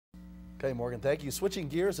Okay, Morgan, thank you. Switching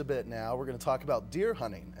gears a bit now, we're going to talk about deer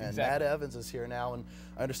hunting. And Matt Evans is here now, and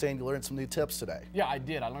I understand you learned some new tips today. Yeah, I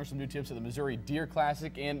did. I learned some new tips at the Missouri Deer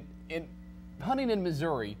Classic. And hunting in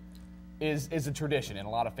Missouri is a tradition in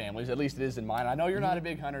a lot of families. At least it is in mine. I know you're not a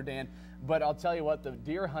big hunter, Dan, but I'll tell you what, the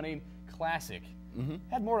Deer Hunting Classic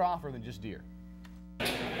had more to offer than just deer.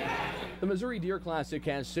 The Missouri Deer Classic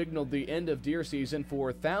has signaled the end of deer season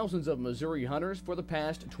for thousands of Missouri hunters for the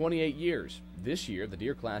past 28 years. This year, the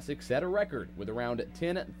Deer Classic set a record with around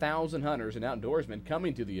 10,000 hunters and outdoorsmen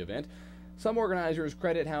coming to the event. Some organizers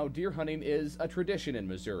credit how deer hunting is a tradition in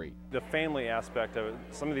Missouri. The family aspect of it,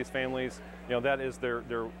 some of these families, that is their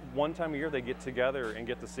one time a year they get together and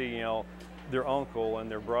get to see, their uncle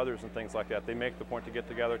and their brothers and things like that. They make the point to get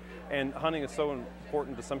together. And hunting is so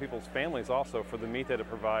important to some people's families also for the meat that it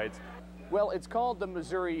provides. Well, it's called the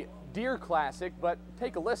Missouri Deer Classic, but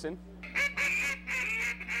take a listen.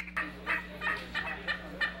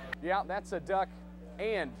 Yeah, that's a duck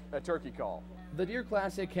and a turkey call. The Deer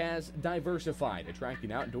Classic has diversified, attracting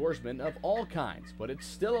outdoorsmen of all kinds, but it's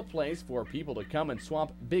still a place for people to come and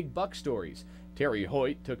swap big buck stories. Terry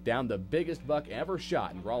Hoyt took down the biggest buck ever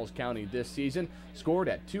shot in Ralls County this season, scored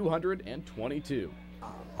at 222.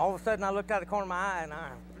 All of a sudden I looked out of the corner of my eye and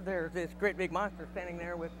there's this great big monster standing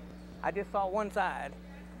there with, I just saw one side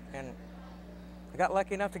and I got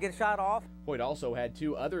lucky enough to get a shot off. Hoyt also had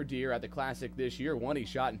two other deer at the Classic this year, one he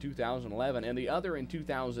shot in 2011 and the other in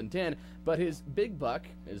 2010, but his big buck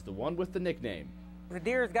is the one with the nickname. The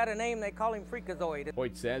deer's got a name, they call him Freakazoid.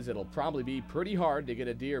 Hoyt says it'll probably be pretty hard to get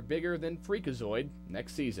a deer bigger than Freakazoid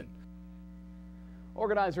next season.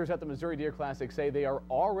 Organizers at the Missouri Deer Classic say they are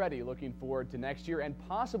already looking forward to next year and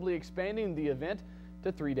possibly expanding the event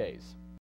to 3 days.